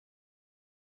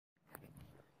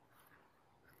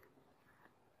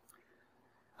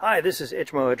Hi, this is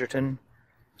Seymour,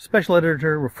 special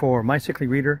editor for My Sickly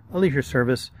Reader, a leisure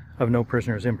service of No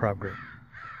Prisoners Improv Group.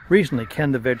 Recently,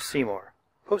 Ken the Veg Seymour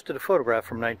posted a photograph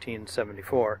from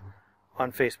 1974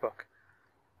 on Facebook.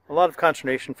 A lot of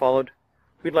consternation followed.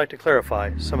 We'd like to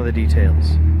clarify some of the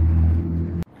details.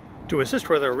 To assist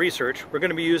with our research, we're going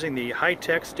to be using the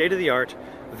high-tech, state-of-the-art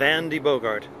Van de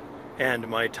Bogart and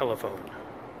my telephone.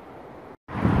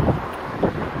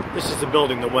 This is the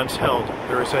building that once held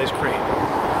the Versailles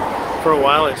Crane. For a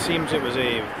while it seems it was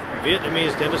a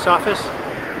Vietnamese dentist's office.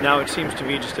 Now it seems to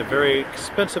be just a very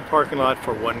expensive parking lot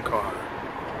for one car.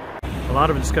 A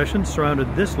lot of discussion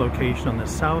surrounded this location on the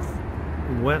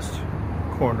southwest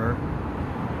corner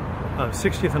of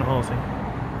 60th and Halsey,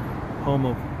 home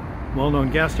of well-known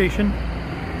gas station.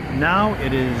 Now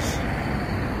it is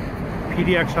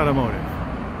PDX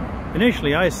Automotive.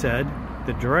 Initially I said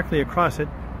that directly across it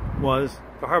was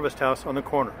the Harvest House on the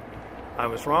corner. I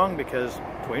was wrong because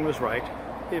Dwayne was right.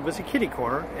 It was a kitty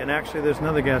corner, and actually there's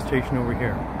another gas station over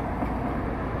here.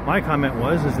 My comment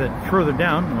was that further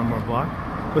down, one more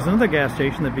block, was another gas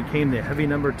station that became the Heavy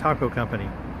Number Taco Company.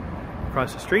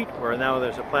 Across the street, where now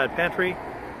there's a plaid pantry,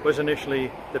 was initially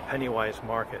the Pennywise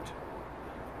Market.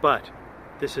 But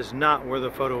this is not where the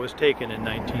photo was taken in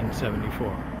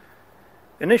 1974.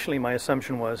 Initially my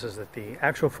assumption was that the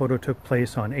actual photo took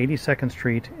place on 82nd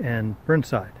Street and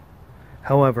Burnside.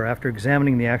 However, after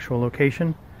examining the actual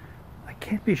location, I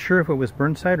can't be sure if it was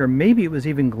Burnside or maybe it was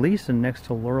even Gleason next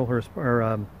to Laurelhurst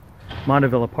or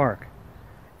Montevilla Park.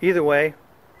 Either way,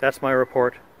 that's my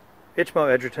report.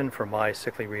 Itchmo Edgerton for My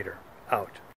Sickly Reader.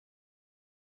 Out.